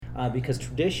because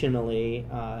traditionally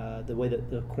the way that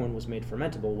the corn was made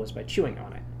fermentable was by chewing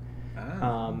on it.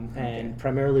 And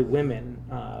primarily women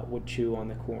would chew on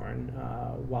the corn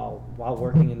while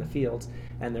working in the fields.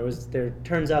 And there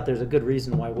turns out there's a good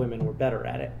reason why women were better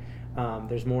at it.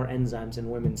 There's more enzymes in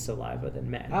women's saliva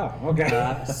than men. Oh,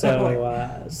 okay.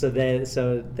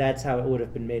 So that's how it would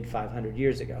have been made 500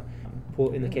 years ago.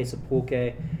 In the case of pulque,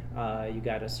 you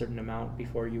got a certain amount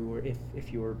before you were,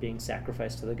 if you were being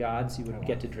sacrificed to the gods, you would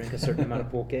get to drink a certain amount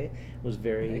of pulque. It was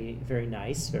very, very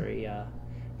nice, very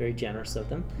generous of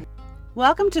them.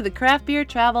 Welcome to the Craft Beer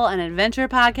Travel and Adventure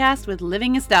Podcast with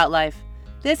Living a Stout Life.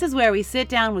 This is where we sit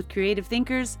down with creative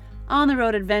thinkers,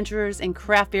 on-the-road adventurers, and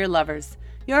craft beer lovers.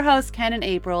 Your hosts, Ken and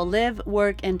April, live,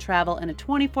 work, and travel in a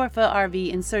 24-foot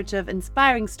RV in search of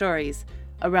inspiring stories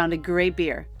around a great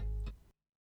beer.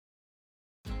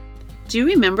 Do you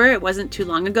remember it wasn't too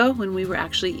long ago when we were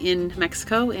actually in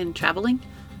Mexico and traveling?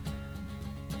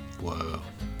 Whoa,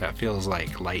 that feels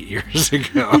like light years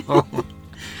ago.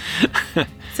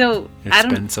 So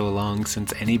it's been so long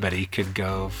since anybody could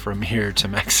go from here to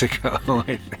Mexico,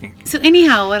 I think. So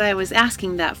anyhow, what I was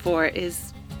asking that for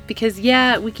is because,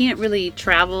 we can't really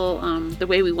travel the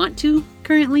way we want to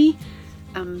currently,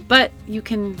 but you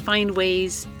can find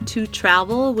ways to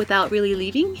travel without really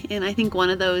leaving. And I think one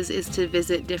of those is to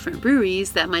visit different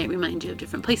breweries that might remind you of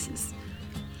different places.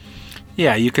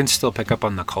 Yeah, you can still pick up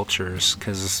on the cultures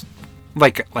because...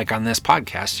 Like on this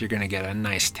podcast, you're going to get a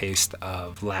nice taste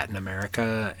of Latin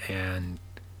America, and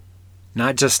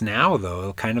not just now,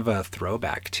 though, kind of a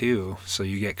throwback, too. So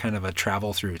you get kind of a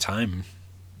travel through time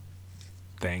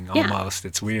thing, almost.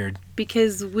 It's weird.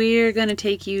 Because we're going to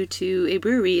take you to a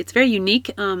brewery. It's very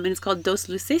unique, and it's called Dos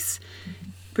Luces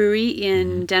Brewery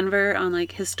in Denver on,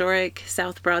 historic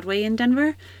South Broadway in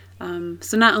Denver.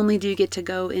 So not only do you get to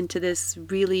go into this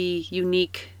really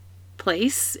unique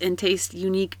place and taste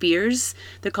unique beers.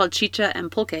 They're called chicha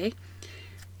and pulque.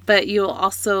 But you'll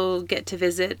also get to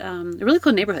visit a really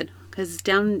cool neighborhood because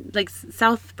down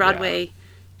South Broadway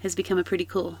has become a pretty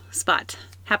cool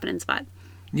happening spot.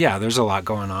 Yeah, there's a lot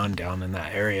going on down in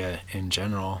that area in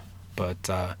general. But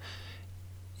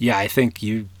I think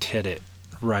you hit it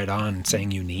right on saying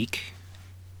unique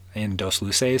in Dos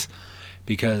Luces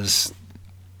because,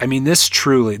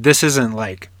 this isn't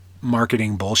like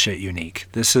marketing bullshit unique.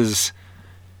 This is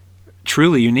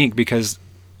truly unique because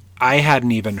I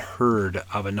hadn't even heard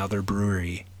of another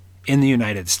brewery in the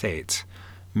United States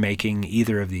making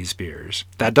either of these beers.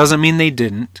 That doesn't mean they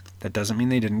didn't.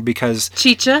 Because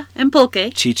Chicha and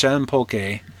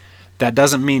pulque. That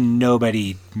doesn't mean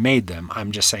nobody made them.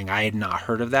 I'm just saying I had not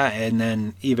heard of that. And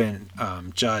then even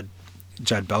Judd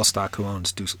Belstock, who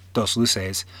owns Dos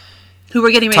Luces, who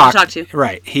we're getting ready to talk to.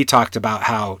 Right. He talked about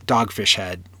how Dogfish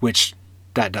Head, which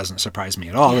that doesn't surprise me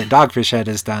at all, that Dogfish Head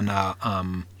has done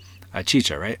a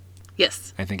chicha, right?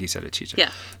 Yes. I think he said a chicha.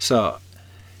 Yeah. So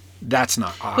that's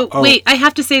not... Wait, I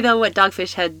have to say, though, what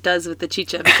Dogfish Head does with the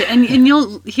chicha. And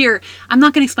you'll hear... I'm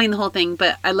not going to explain the whole thing,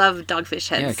 but I love Dogfish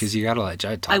Heads. Yeah, because you got to let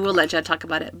Judd talk I will let Judd talk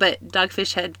about it. But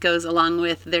Dogfish Head goes along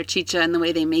with their chicha and the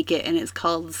way they make it, and it's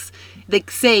called... They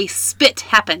say spit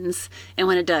happens, and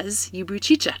when it does, you brew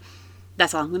chicha.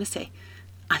 That's all I'm going to say.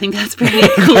 I think that's pretty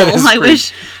cool. I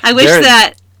wish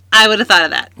that I would have thought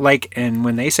of that. And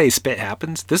when they say spit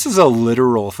happens, this is a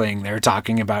literal thing they're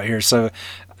talking about here. So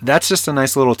that's just a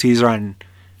nice little teaser on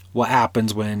what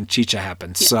happens when chicha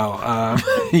happens.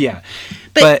 Yeah. So,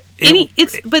 But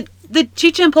the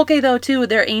chicha and pulque, though, too,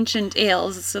 they're ancient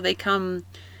ales. So they come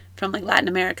from Latin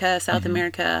America, South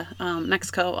America,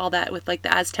 Mexico, all that with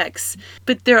the Aztecs.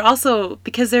 But they're also,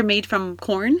 because they're made from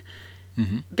corn,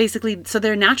 basically, so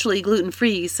they're naturally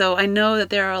gluten-free. So I know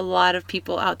that there are a lot of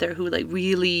people out there who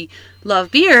really love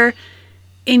beer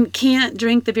and can't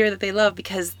drink the beer that they love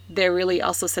because they're really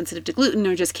also sensitive to gluten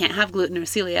or just can't have gluten or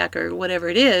celiac or whatever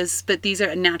it is. But these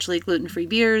are naturally gluten-free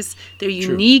beers. They're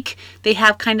unique. True. They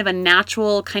have kind of a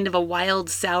natural, kind of a wild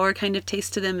sour kind of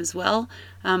taste to them as well.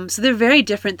 So they're very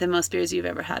different than most beers you've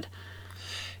ever had.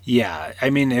 Yeah.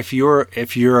 If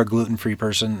you're a gluten-free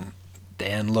person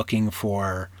and looking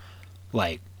for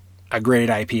a great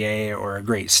IPA or a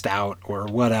great stout or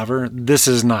whatever, this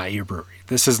is not your brewery.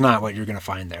 This is not what you're going to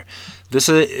find there. This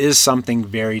is something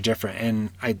very different.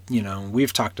 And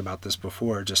we've talked about this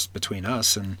before just between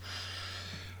us. And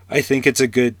I think it's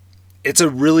a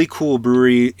really cool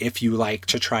brewery if you like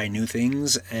to try new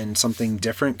things and something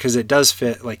different. Cause it does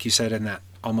fit, like you said, in that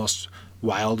almost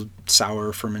wild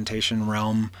sour fermentation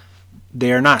realm.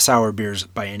 They are not sour beers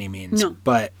by any means,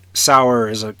 but sour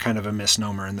is a kind of a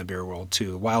misnomer in the beer world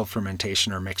too. Wild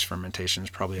fermentation or mixed fermentation is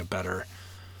probably a better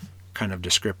kind of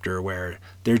descriptor where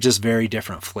they're just very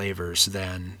different flavors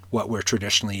than what we're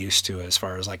traditionally used to as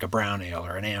far as like a brown ale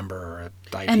or an amber or an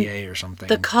IPA or something.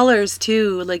 The colors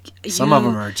too, like some of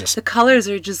them are just, the colors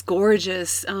are just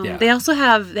gorgeous. Yeah. They also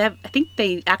have, I think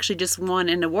they actually just won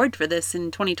an award for this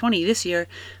in 2020 this year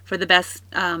for the best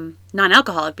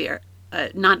non-alcoholic beer,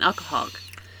 non-alcoholic.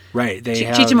 right. They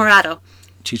have Chicha Morado.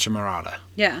 Chicha Morada.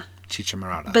 Yeah. Chicha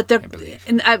Morada, But I believe.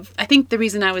 and I think the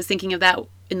reason I was thinking of that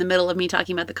in the middle of me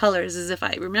talking about the colors is, if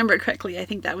I remember correctly, I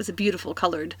think that was a beautiful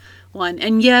colored one.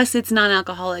 And yes, it's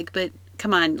non-alcoholic, but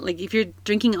come on, like if you're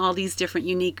drinking all these different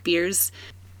unique beers.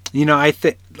 You know, I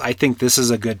think this is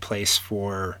a good place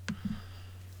for,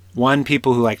 one,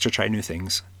 people who like to try new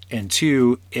things, and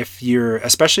two,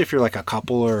 especially if you're like a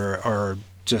couple or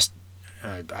just,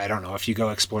 I don't know, if you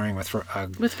go exploring with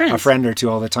friends, a friend or two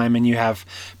all the time, and you have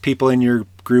people in your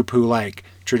group who like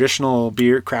traditional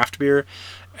beer, craft beer,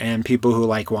 and people who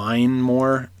like wine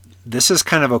more. This is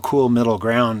kind of a cool middle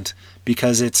ground,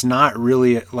 because it's not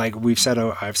really, like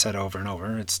I've said over and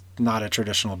over, it's not a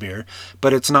traditional beer,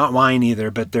 but it's not wine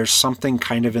either. But there's something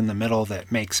kind of in the middle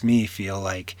that makes me feel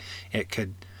like it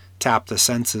could tap the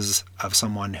senses of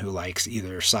someone who likes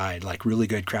either side, like really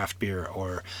good craft beer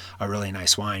or a really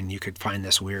nice wine. You could find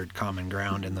this weird common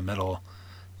ground in the middle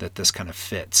that this kind of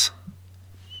fits.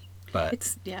 But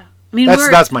it's, yeah. I mean,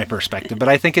 that's my perspective. But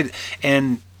I think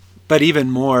but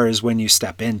even more is when you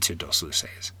step into Dos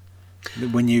Luces.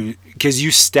 Because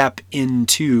you step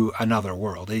into another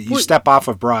world. You step off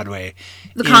of Broadway.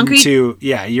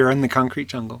 You're in the concrete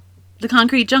jungle. The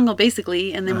concrete jungle,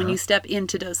 basically. And then when you step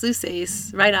into Dos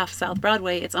Luces, right off South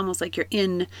Broadway, it's almost like you're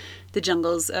in the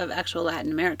jungles of actual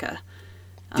Latin America.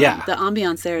 Yeah. The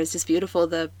ambiance there is just beautiful.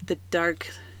 The dark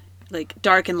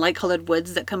and light colored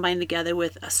woods that combine together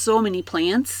with so many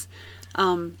plants.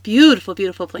 Beautiful,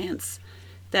 beautiful plants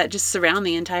that just surround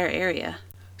the entire area.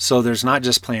 So there's not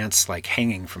just plants like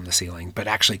hanging from the ceiling, but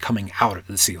actually coming out of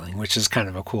the ceiling, which is kind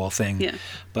of a cool thing. Yeah.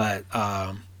 But,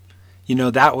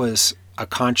 that was a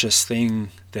conscious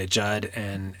thing that Judd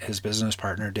and his business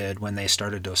partner did when they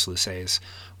started Dos Luces,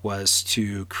 was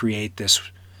to create this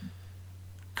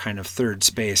kind of third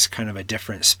space, kind of a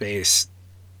different space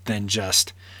than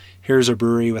just, here's a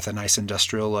brewery with a nice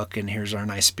industrial look and here's our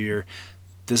nice beer.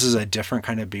 This is a different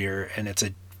kind of beer, and it's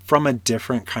from a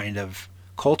different kind of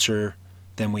culture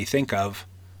than we think of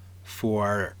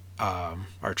for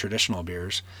our traditional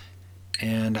beers.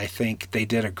 And I think they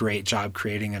did a great job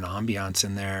creating an ambiance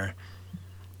in there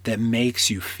that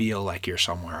makes you feel like you're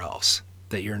somewhere else,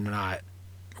 that you're not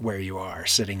where you are,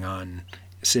 sitting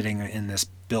in this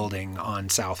building on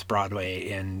South Broadway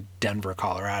in Denver,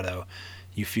 Colorado.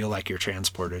 You feel like you're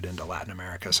transported into Latin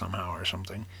America somehow or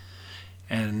something.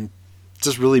 And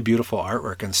just really beautiful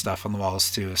artwork and stuff on the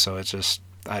walls too. So it's just,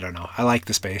 I don't know. I like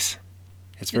the space.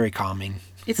 It's very calming.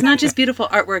 It's not just beautiful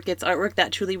artwork. It's artwork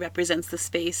that truly represents the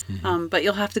space. Mm-hmm. But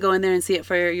you'll have to go in there and see it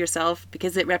for yourself,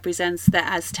 because it represents the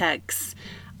Aztecs.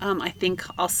 I think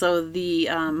also the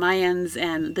Mayans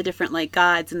and the different like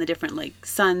gods and the different like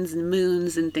suns and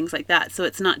moons and things like that. So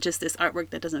it's not just this artwork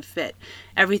that doesn't fit.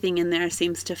 Everything in there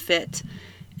seems to fit,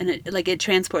 and it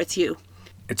transports you.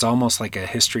 It's almost like a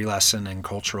history lesson and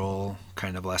cultural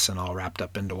kind of lesson all wrapped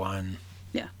up into one.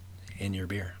 Yeah. In your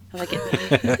beer. I like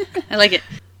it. I like it.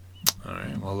 All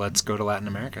right. Well, let's go to Latin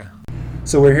America.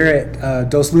 So we're here at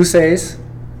Dos Luces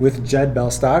with Judd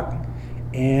Belstock.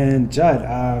 And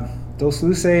Judd, Dos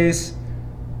Luces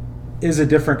is a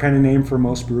different kind of name for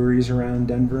most breweries around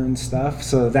Denver and stuff.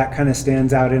 So that kind of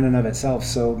stands out in and of itself.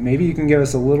 So maybe you can give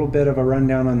us a little bit of a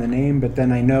rundown on the name, but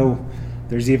then I know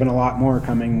there's even a lot more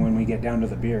coming when we get down to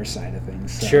the beer side of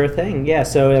things. So. Sure thing. Yeah.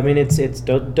 So I mean, it's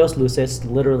Dos Luces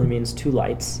literally means two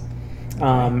lights,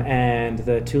 and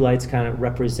the two lights kind of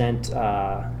represent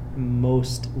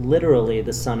most literally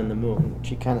the sun and the moon,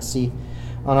 which you kind of see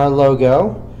on our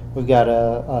logo. We've got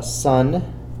a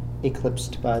sun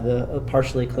eclipsed by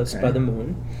partially eclipsed by the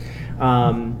moon.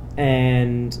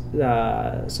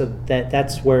 So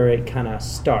that's where it kind of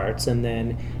starts, and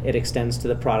then it extends to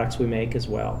the products we make as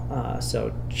well.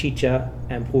 So chicha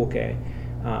and pulque.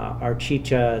 Our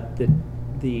chicha,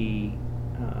 the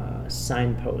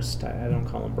signpost. I don't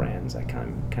call them brands. I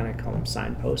kind of call them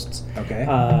signposts. Okay.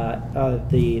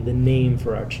 The name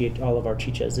for all of our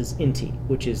chichas is Inti,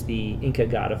 which is the Inca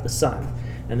god of the sun,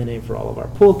 and the name for all of our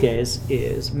pulques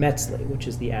is Metzli, which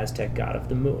is the Aztec god of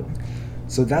the moon.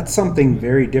 So that's something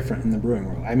very different in the brewing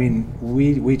world. I mean,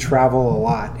 we travel a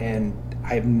lot, and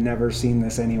I've never seen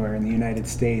this anywhere in the United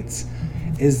States.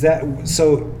 Is that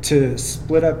so? To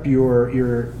split up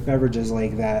your beverages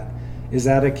like that, Is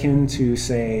that akin to,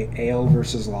 say, ale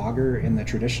versus lager in the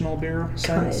traditional beer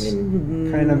sense?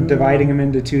 Kind of dividing them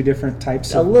into two different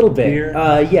types of a little bit. beer?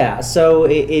 Yeah, so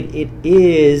it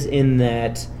is in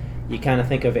that you kind of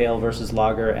think of ale versus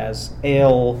lager as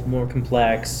ale, more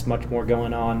complex, much more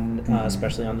going on,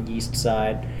 especially on the yeast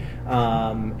side.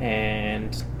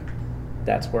 And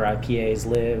that's where IPAs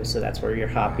live, so that's where your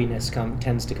hoppiness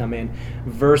tends to come in.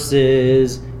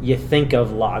 Versus you think of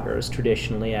lagers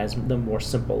traditionally as the more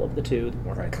simple of the two, the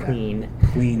more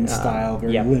clean style,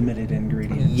 very limited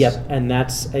ingredients. Yep, and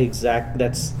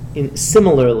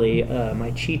similarly, my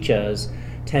chichas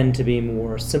tend to be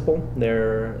more simple.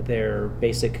 They're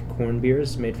basic corn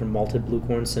beers made from malted blue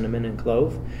corn, cinnamon, and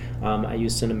clove. I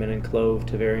use cinnamon and clove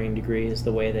to varying degrees,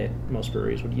 the way that most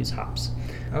breweries would use hops.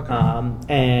 Okay.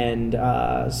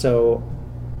 So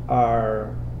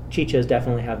our chichas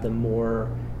definitely have the more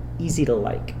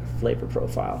easy-to-like flavor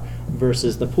profile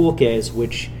versus the pulques,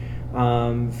 which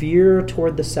veer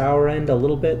toward the sour end a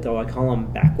little bit, though I call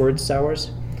them backwards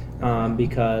sours.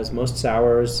 Because most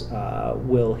sours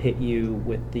will hit you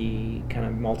with the kind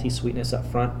of malty sweetness up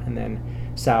front and then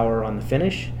sour on the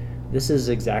finish. This is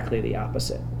exactly the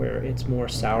opposite, where it's more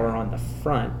sour on the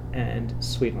front and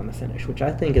sweet on the finish, which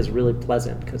I think is really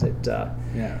pleasant because it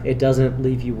doesn't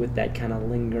leave you with that kind of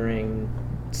lingering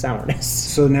sourness.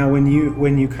 So now when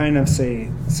you kind of say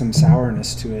some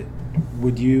sourness to it,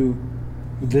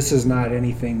 this is not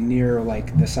anything near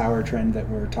like the sour trend that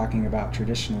we're talking about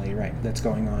traditionally, right? That's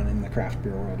going on in the craft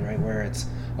beer world, right? Where it's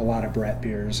a lot of Brett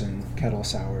beers and kettle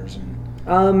sours and.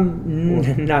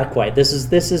 Not quite. This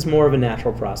is more of a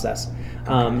natural process.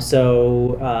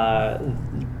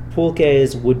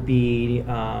 Pulques would be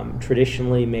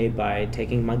traditionally made by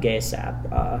taking maguey sap.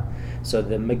 So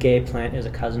the maguey plant is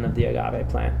a cousin of the agave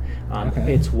plant.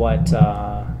 It's what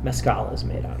mezcal is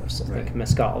made out of. So think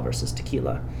mezcal versus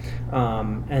tequila.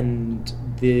 And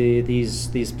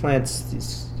these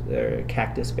plants, they're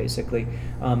cactus basically,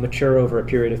 mature over a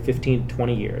period of 15 to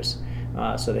 20 years.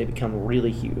 So they become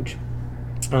really huge.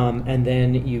 And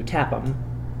then you tap them,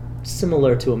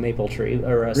 similar to a maple tree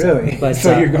or a really. But,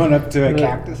 so you're going up to a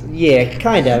cactus. Yeah,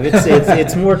 kind of.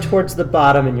 It's more towards the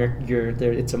bottom, and you're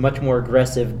there. It's a much more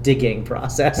aggressive digging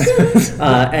process.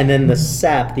 And then the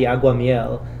sap, the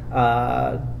aguamiel,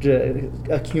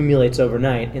 accumulates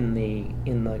overnight in the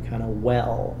kind of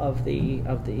well of the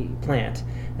plant,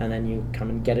 and then you come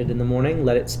and get it in the morning,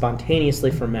 let it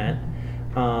spontaneously ferment.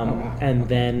 And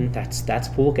then that's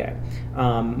pulque.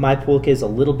 My pulque is a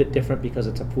little bit different because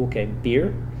it's a pulque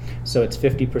beer, so it's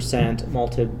 50%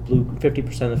 malted blue.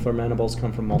 50% of the fermentables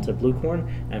come from malted blue corn,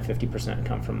 and 50%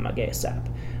 come from maguey sap.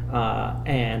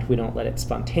 And we don't let it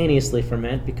spontaneously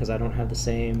ferment because I don't have the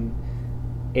same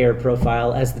air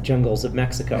profile as the jungles of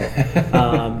Mexico.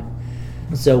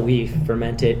 So we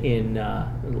ferment it in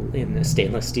the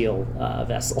stainless steel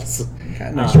vessels.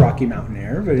 Got nice Rocky Mountain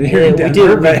air, but here in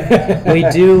Denver, we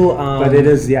do. But it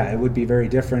is, it would be very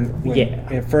different.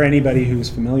 For anybody who's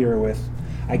familiar with,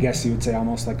 I guess you would say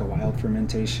almost like a wild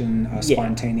fermentation, a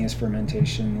spontaneous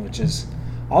fermentation, which is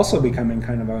also becoming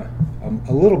kind of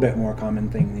a little bit more common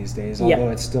thing these days, although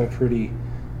it's still pretty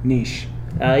niche.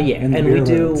 And we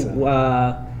do.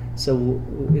 So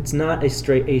it's not a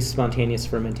spontaneous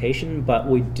fermentation, but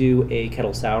we do a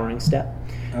kettle souring step,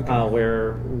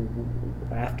 where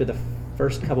after the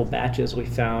first couple batches we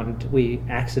found we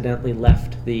accidentally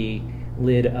left the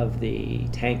lid of the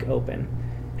tank open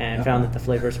and found that the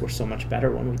flavors were so much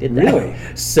better when we did that. Really?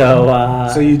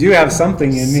 So you do have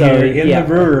something in here in the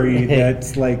brewery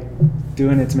that's like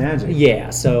doing its magic. Yeah.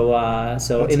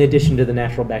 So in addition to the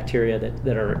natural bacteria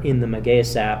that are in the maguey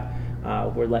sap,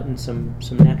 we're letting some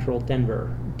natural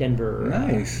Denver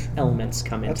nice. Elements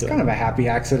come into it. That's kind of a happy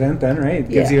accident then, right? It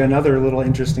gives you another little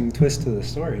interesting twist to the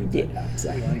story. Yeah,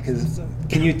 exactly.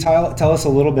 Can you tell us a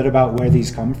little bit about where these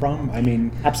come from? I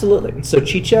mean, absolutely. So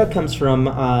chicha comes from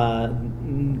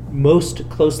most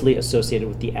closely associated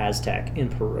with the Aztec in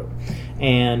Peru,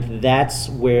 and that's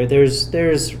where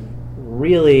there's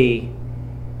really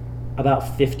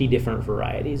about 50 different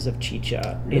varieties of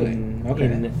chicha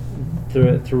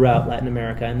throughout Latin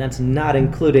America, and that's not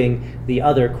including the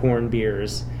other corn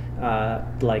beers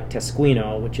like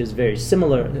Tesquino, which is very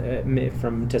similar.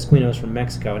 Tesquino is from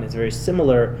Mexico, and it's very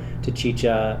similar to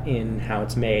chicha in how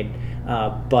it's made,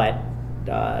 but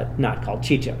not called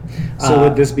chicha. So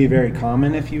would this be very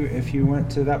common if you went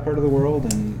to that part of the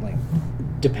world and like?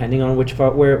 Depending on which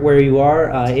part where you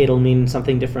are, it'll mean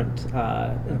something different.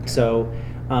 So.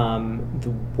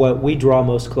 What we draw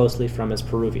most closely from is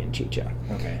Peruvian chicha,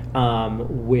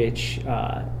 which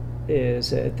is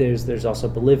there's also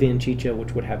Bolivian chicha,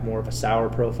 which would have more of a sour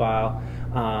profile.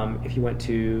 If you went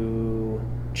to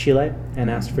Chile and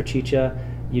asked for chicha,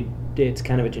 it's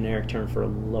kind of a generic term for a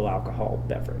low alcohol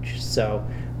beverage. So,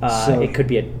 it could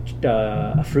be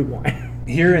a fruit wine.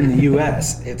 Here in the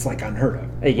U.S., it's like unheard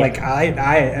of. Yeah. Like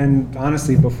and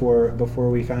honestly, before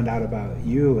we found out about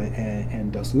you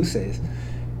and Dos Luces,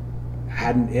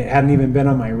 it hadn't even been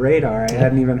on my radar. I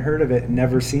hadn't even heard of it,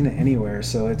 never seen it anywhere.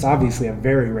 So it's obviously a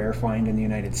very rare find in the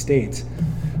United States.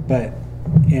 But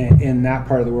in that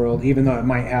part of the world, even though it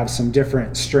might have some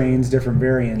different strains, different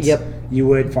variants, you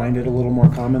would find it a little more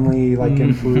commonly, like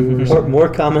in Peru. More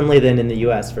commonly than in the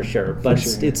U.S. for sure, but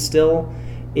it still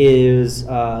is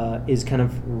kind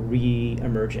of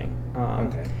re-emerging.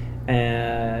 Okay.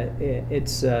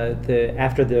 It's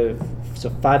after the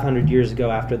 500 years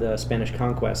ago, after the Spanish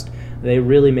conquest, they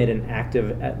really made an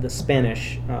active the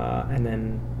Spanish and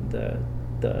then the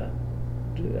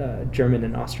German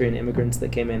and Austrian immigrants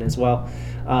that came in as well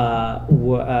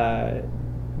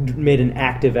made an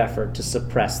active effort to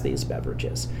suppress these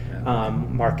beverages.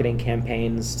 Marketing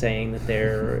campaigns saying that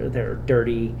they're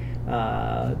dirty.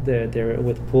 They're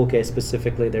with pulque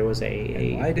specifically, there was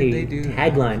a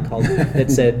tagline called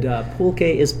that said "Pulque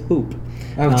is poop."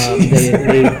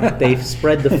 They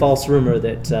spread the false rumor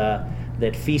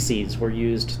that feces were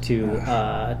used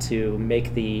to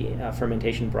make the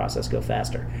fermentation process go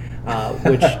faster,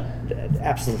 which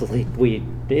absolutely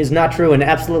is not true, and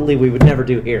absolutely we would never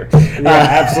do here.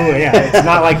 Absolutely, yeah. It's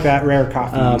not like that rare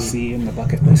coffee you see in the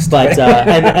bucket list. But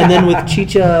and then with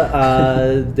chicha,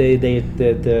 the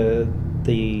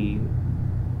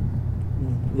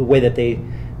way that they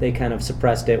kind of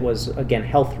suppressed it was, again,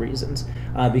 health reasons,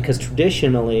 because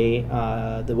traditionally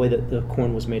the way that the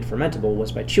corn was made fermentable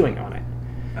was by chewing on it.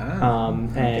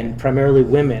 And primarily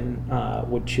women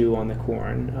would chew on the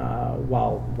corn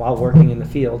while working in the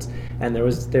fields, and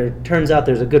there turns out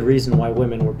there's a good reason why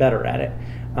women were better at it.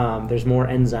 There's more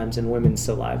enzymes in women's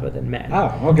saliva than men.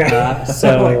 Oh, okay.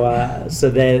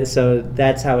 So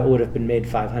that's how it would have been made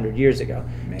 500 years ago.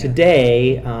 Man.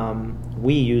 Today,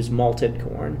 we use malted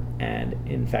corn, and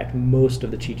in fact, most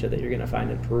of the chicha that you're going to find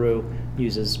in Peru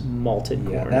uses malted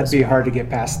corn. That'd be hard to get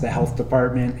past the health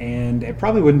department, and it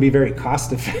probably wouldn't be very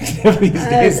cost effective these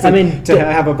days.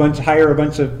 Hire a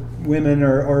bunch of women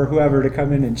or whoever to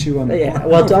come in and chew on the corn.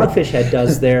 Well, Dogfish Head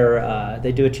does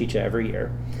they do a chicha every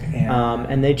year,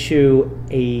 and they chew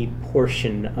a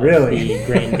portion of the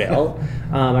grain bill.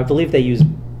 I believe they use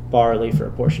barley for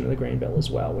a portion of the grain bill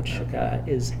as well, which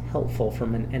is helpful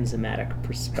from an enzymatic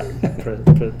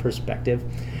perspective.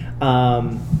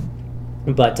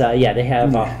 But they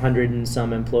have 100 and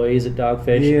some employees at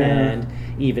Dogfish, and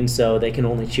even so, they can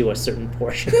only chew a certain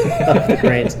portion of the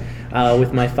grains.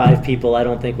 With my 5 people, I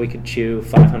don't think we could chew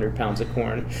 500 pounds of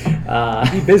corn.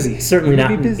 Be busy. Certainly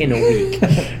not in a week.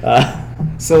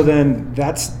 So then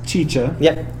that's chicha.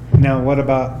 Yep. Now, what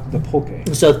about the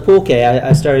pulque? So the pulque,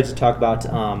 I started to talk about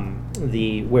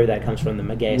where that comes from, the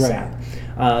maguey sap.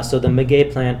 So the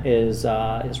maguey plant is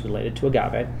related to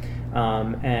agave,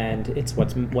 and it's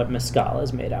what mezcal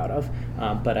is made out of.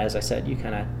 But as I said, you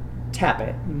kind of tap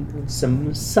it,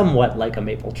 somewhat like a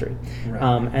maple tree,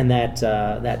 and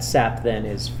that sap then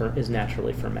is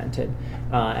naturally fermented,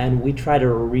 and we try to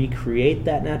recreate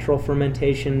that natural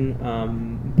fermentation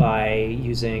by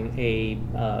using a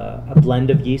blend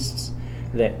of yeasts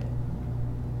that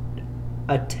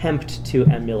attempt to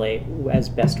emulate as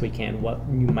best we can what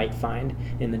you might find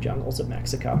in the jungles of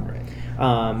Mexico.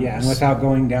 And without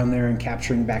going down there and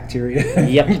capturing bacteria.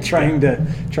 trying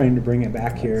to bring it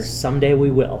back here. Someday we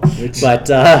will. But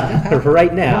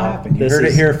right now, you heard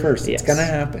it here first. Yes. It's gonna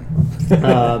happen.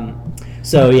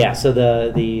 So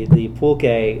the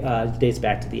pulque dates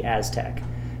back to the Aztec,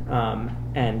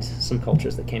 and some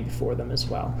cultures that came before them as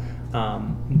well.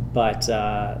 But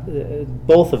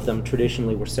both of them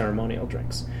traditionally were ceremonial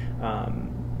drinks,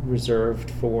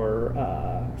 reserved for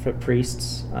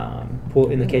priests.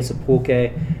 In the case of pulque,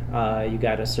 you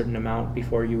got a certain amount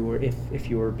before you were, if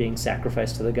you were being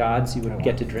sacrificed to the gods, you would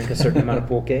get to drink a certain amount of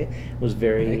pulque. It was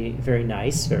very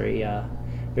nice,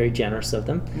 very generous of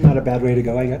them. Not a bad way to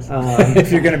go, I guess.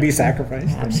 If you're going to be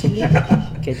sacrificed. Absolutely.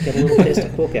 Get a little taste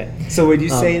of pulque. So would you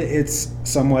say it's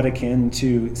somewhat akin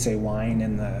to, say, wine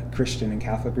in the Christian and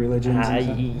Catholic religions?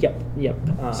 Yep.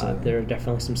 There are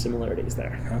definitely some similarities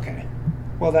there. Okay.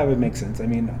 Well, that would make sense. I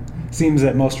mean, it seems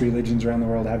that most religions around the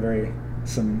world have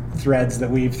some threads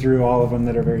that weave through all of them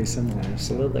that are very similar.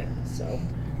 Absolutely. So,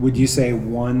 would you say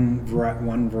one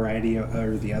variety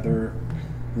or the other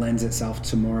lends itself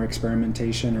to more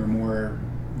experimentation or more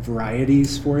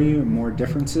varieties for you, more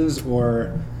differences,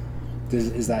 or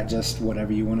is that just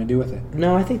whatever you want to do with it?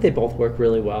 No, I think they both work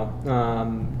really well,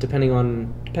 depending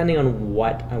on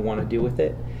what I want to do with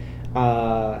it.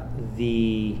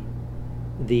 The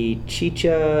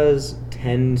chichas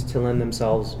tend to lend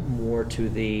themselves more to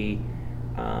the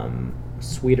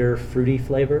sweeter, fruity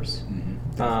flavors,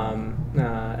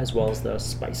 as well as the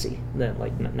spicy.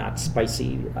 Like not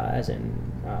spicy as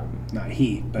in not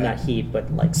heat,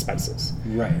 but like spices.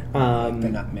 Right. Like the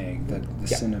nutmeg, the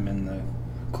cinnamon, the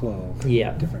clove.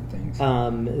 Yeah. Different things.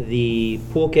 The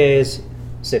pulques,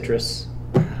 citrus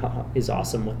is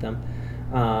awesome with them,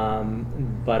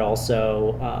 but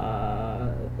also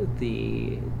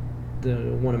the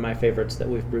one of my favorites that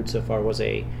we've brewed so far was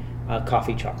a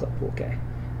coffee chocolate pulque.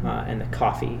 And the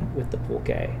coffee with the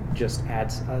pulque just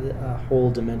adds a whole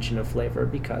dimension of flavor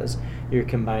because you're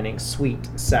combining sweet,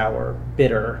 sour,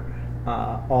 bitter,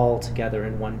 all together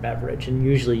in one beverage. And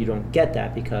usually you don't get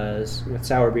that because with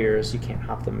sour beers you can't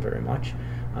hop them very much,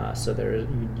 so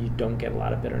you don't get a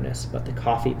lot of bitterness. But the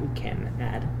coffee can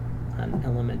add an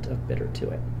element of bitter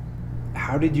to it.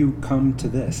 How did you come to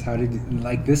this?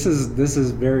 This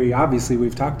is very obviously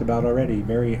we've talked about already,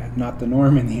 very not the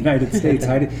norm in the United States.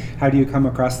 How do you come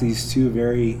across these two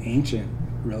very ancient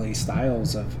really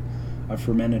styles of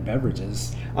fermented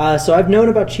beverages? So I've known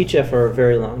about chicha for a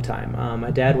very long time.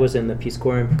 My dad was in the Peace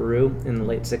Corps in Peru in the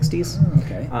late 60s. Oh,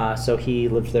 okay. So he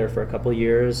lived there for a couple of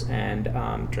years and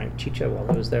drank chicha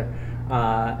while he was there.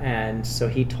 And so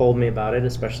he told me about it,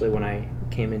 especially when I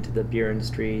came into the beer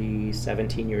industry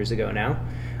 17 years ago now,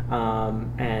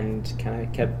 and kind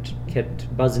of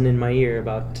kept buzzing in my ear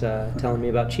about telling me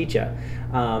about chicha.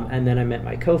 And then I met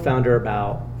my co-founder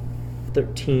about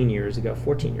 14 years ago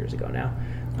now.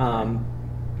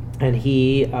 And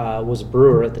he was a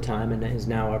brewer at the time and is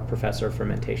now a professor of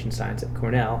fermentation science at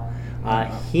Cornell.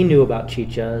 He knew about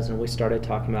chichas, and we started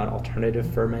talking about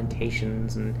alternative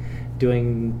fermentations and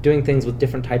doing things with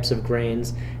different types of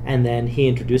grains. And then he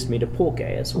introduced me to pulque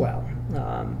as well.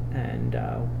 And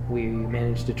we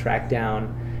managed to track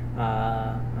down,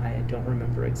 I don't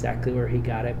remember exactly where he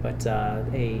got it, but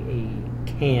a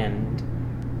canned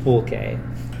pulque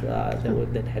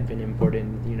that had been imported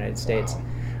in the United States.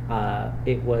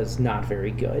 It was not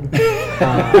very good.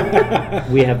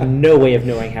 We have no way of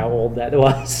knowing how old that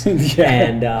was.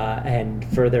 Yeah. And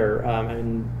further,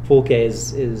 pulque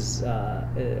is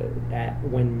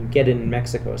when you get in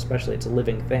Mexico, especially, it's a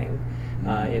living thing.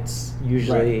 It's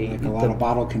usually right, like a lot of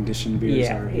bottle conditioned beers.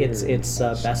 Yeah, it's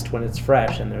best when it's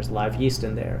fresh and there's live yeast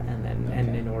in there,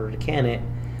 and in order to can it,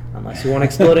 unless you want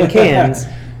exploding cans,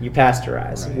 you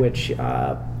pasteurize, right, which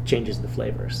changes the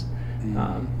flavors.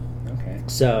 Okay.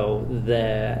 So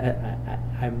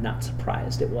I'm not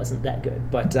surprised it wasn't that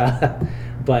good, but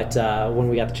when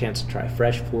we got the chance to try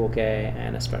fresh pulque,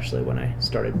 and especially when I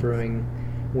started brewing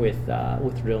with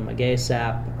real maguey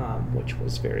sap, which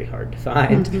was very hard to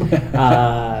find,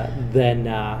 then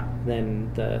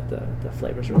the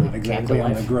flavors really not exactly came to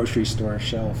life. On the grocery store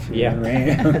shelf. Yeah.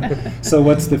 Right? So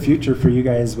what's the future for you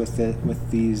guys with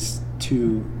these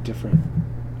two different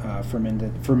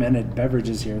fermented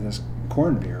beverages here? This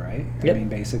corn beer, right? Yep. I mean,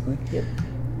 basically. Yep.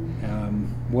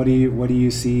 What do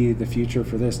you see the future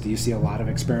for this? Do you see a lot of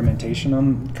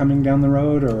experimentation coming down the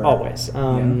road, or always?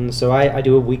 So I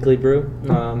do a weekly brew.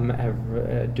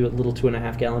 I do a little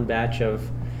 2.5 gallon batch of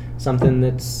something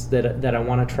that I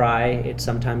want to try. It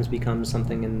sometimes becomes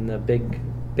something in the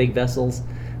big vessels.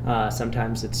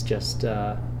 Sometimes it's just.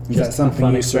 Is that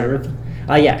something you serve?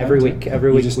 Yeah, every week.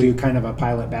 You just do kind of a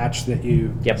pilot batch that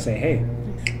you Yep. say, hey,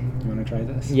 you want to try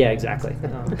this? Yeah, exactly.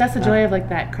 But that's the joy of like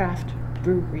that craft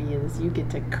brewery is you get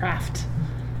to craft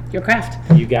your craft.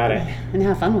 You got it. And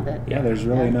have fun with it. Yeah, there's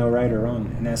really no right or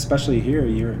wrong, and especially here,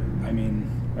 there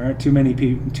aren't too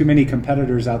many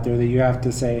competitors out there that you have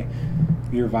to say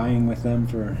you're vying with them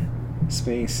for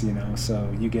space,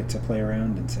 so you get to play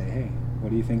around and say, hey,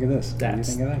 what do you think of this? What do you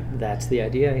think of that? That's the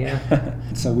idea, yeah.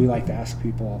 So we like to ask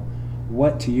people,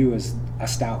 what to you is a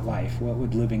stout life? What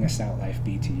would living a stout life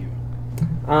be to you?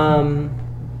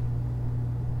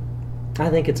 I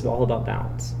think it's all about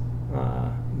balance.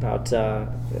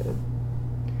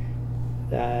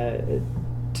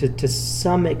 To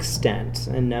some extent,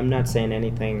 and I'm not saying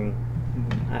anything,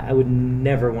 I would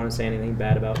never want to say anything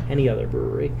bad about any other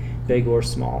brewery, big or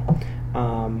small.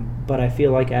 But I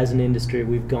feel like as an industry,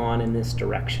 we've gone in this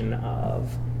direction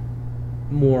of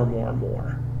more,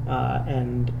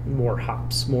 and more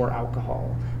hops, more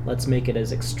alcohol. Let's make it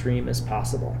as extreme as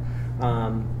possible.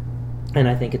 And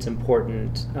I think it's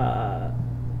important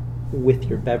with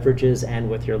your beverages and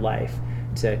with your life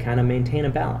to kind of maintain a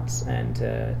balance and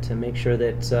to make sure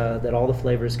that all the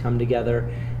flavors come together,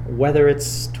 whether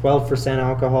it's 12%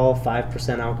 alcohol,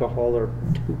 5% alcohol, or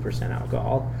 2%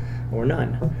 alcohol, or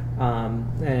none.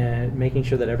 and making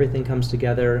sure that everything comes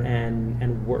together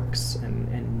and works,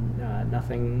 and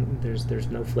nothing. There's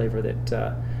no flavor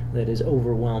that is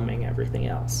overwhelming everything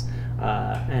else.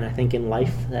 And I think in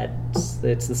life it's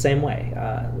the same way.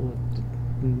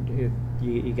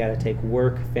 You got to take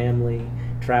work, family,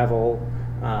 travel,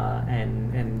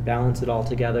 and balance it all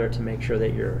together to make sure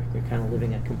that you're kind of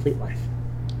living a complete life.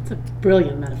 It's a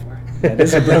brilliant metaphor. That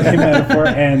is a brilliant metaphor,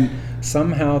 and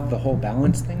somehow the whole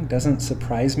balance thing doesn't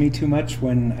surprise me too much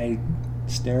when I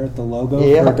stare at the logo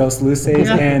for Dos Luces,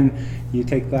 and you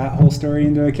take that whole story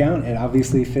into account. It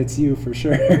obviously fits you for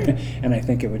sure, and I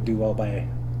think it would do well by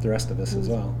the rest of us as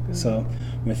well. Good. So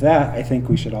with that, I think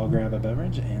we should all grab a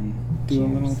beverage and do a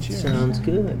little cheers. Sounds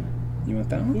good. You want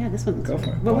that one? Yeah, this one. Go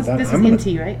for it. This is mint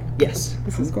tea, right? Yes.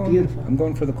 This is beautiful. I'm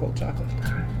going for the cold chocolate.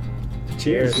 All right.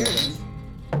 Cheers.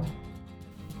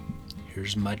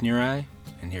 Here's mud in your eye,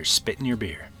 and here's spit in your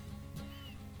beer.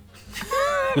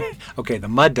 Okay, the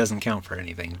mud doesn't count for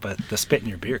anything, but the spit in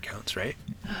your beer counts, right?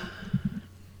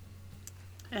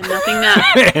 And nothing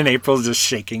that. And April's just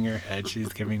shaking her head.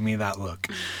 She's giving me that look.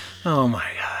 Oh my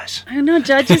gosh. I know,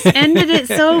 Judd just ended it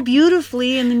so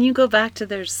beautifully, and then you go back to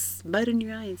there's mud in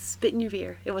your eyes, spit in your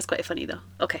beer. It was quite funny, though.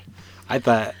 Okay. I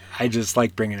thought I just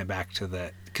like bringing it back to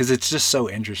that, because it's just so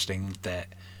interesting that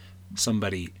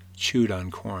somebody chewed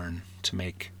on corn to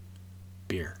make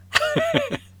beer.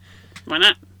 Why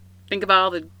not? Think about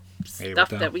all the stuff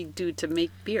that we do to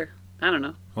make beer. I don't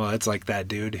know. Well, it's like that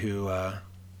dude who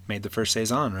made the first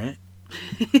Saison, right?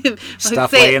 Well,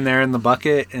 Stuff laying there in the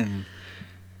bucket and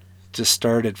just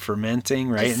started fermenting,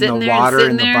 right? In the water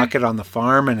in the bucket on the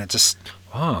farm, and it just,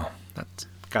 that's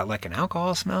got like an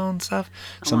alcohol smell and stuff.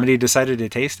 Somebody decided to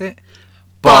taste it.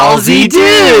 Ballsy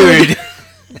dude!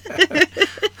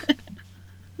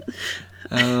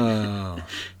 Oh.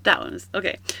 That one was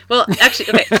okay. Well, actually,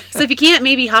 okay. So if you can't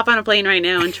maybe hop on a plane right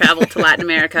now and travel to Latin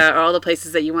America or all the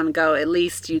places that you want to go, at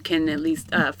least you can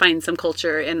find some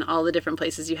culture in all the different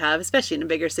places you have, especially in a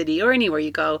bigger city or anywhere you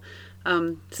go.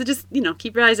 So just,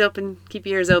 keep your eyes open, keep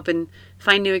your ears open,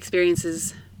 find new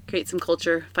experiences, create some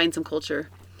culture, find some culture.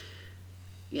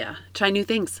 Yeah, try new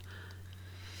things.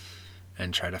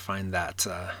 And try to find that.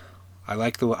 I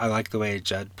like the way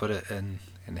Judd put it in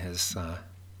his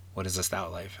what is a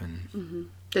stout life, and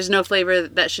there's no flavor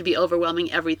that should be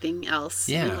overwhelming everything else.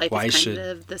 Yeah, and life is kind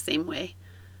of the same way.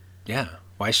 Yeah,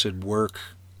 why should work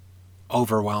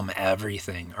overwhelm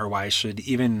everything, or why should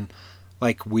even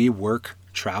we work,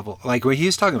 travel, like what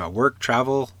he's talking about, work,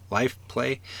 travel, life,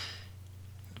 play.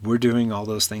 We're doing all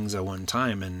those things at one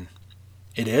time, and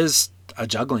it is a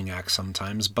juggling act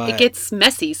sometimes, but it gets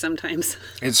messy sometimes.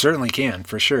 It certainly can,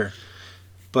 for sure.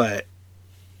 But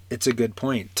it's a good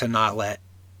point to not let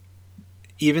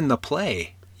even the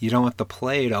play. You don't want the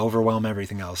play to overwhelm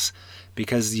everything else,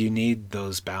 because you need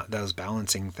those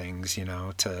balancing things,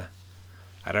 to,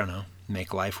 I don't know,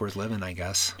 make life worth living, I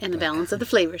guess. And the balance of the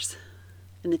flavors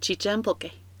and the chicha and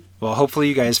pulque. Well, hopefully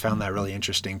you guys found that really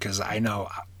interesting, because I know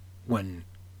when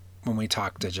we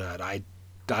talked to Judd, I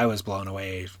was blown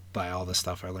away by all the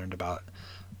stuff I learned about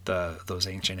those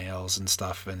ancient ales and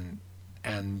stuff,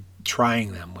 and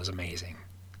trying them was amazing.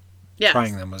 Yes.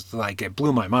 Trying them was it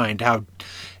blew my mind how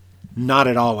not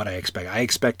at all what I expect. I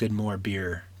expected more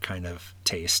beer kind of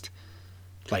taste,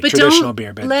 like traditional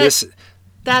beer, but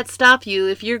that stop you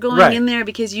if you're going in there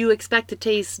because you expect to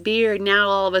taste beer. Now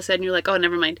all of a sudden you're like, oh,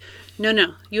 never mind.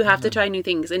 No, you have to try new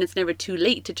things, and it's never too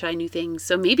late to try new things.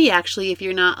 So maybe actually, if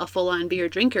you're not a full-on beer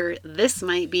drinker, this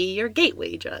might be your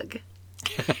gateway drug.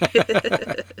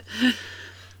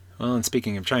 Well, and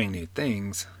speaking of trying new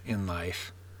things in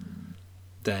life,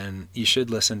 then you should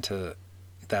listen to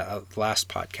that last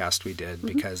podcast we did,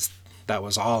 because that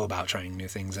was all about trying new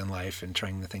things in life and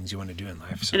trying the things you want to do in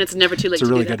life. So and it's never too late to do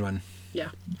that. It's a really good one.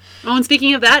 Yeah. Oh, and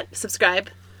speaking of that,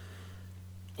 subscribe.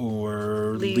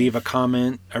 Or leave a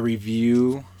comment, a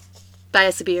review. Buy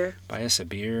us a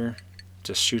beer.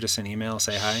 Just shoot us an email,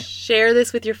 say hi. Share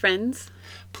this with your friends.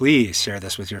 Please share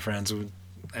this with your friends.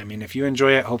 I mean, if you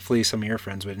enjoy it, hopefully some of your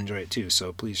friends would enjoy it too.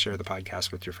 So please share the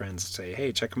podcast with your friends and say,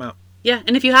 hey, check them out. Yeah,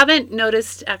 and if you haven't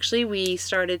noticed, actually, we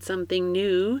started something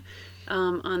new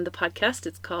on the podcast.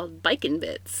 It's called Bikin'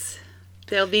 Bits.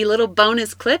 There'll be little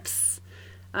bonus clips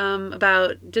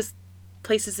about just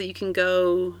places that you can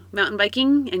go mountain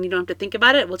biking, and you don't have to think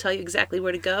about it. We'll tell you exactly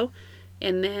where to go.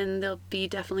 And then there'll be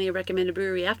definitely a recommended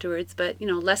brewery afterwards. But,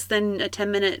 less than a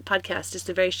 10-minute podcast, just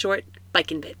a very short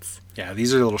Bikin' Bits. Yeah,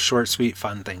 these are little short, sweet,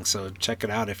 fun things. So check it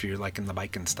out if you're liking the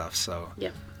biking stuff. So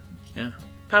yeah.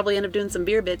 Probably end up doing some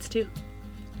beer bits too.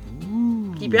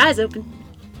 Ooh. Keep your eyes open.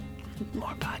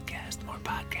 More podcast.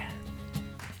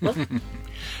 Well,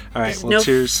 All right, There's well, no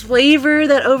cheers. flavor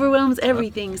that overwhelms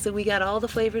everything. So we got all the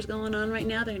flavors going on right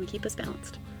now. They're going to keep us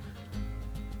balanced.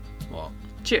 Well,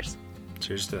 Cheers.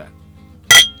 cheers to that.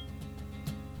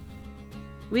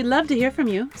 We'd love to hear from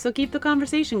you, so keep the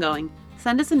conversation going.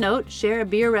 Send us a note, share a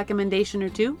beer recommendation or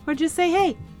two, or just say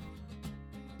hey.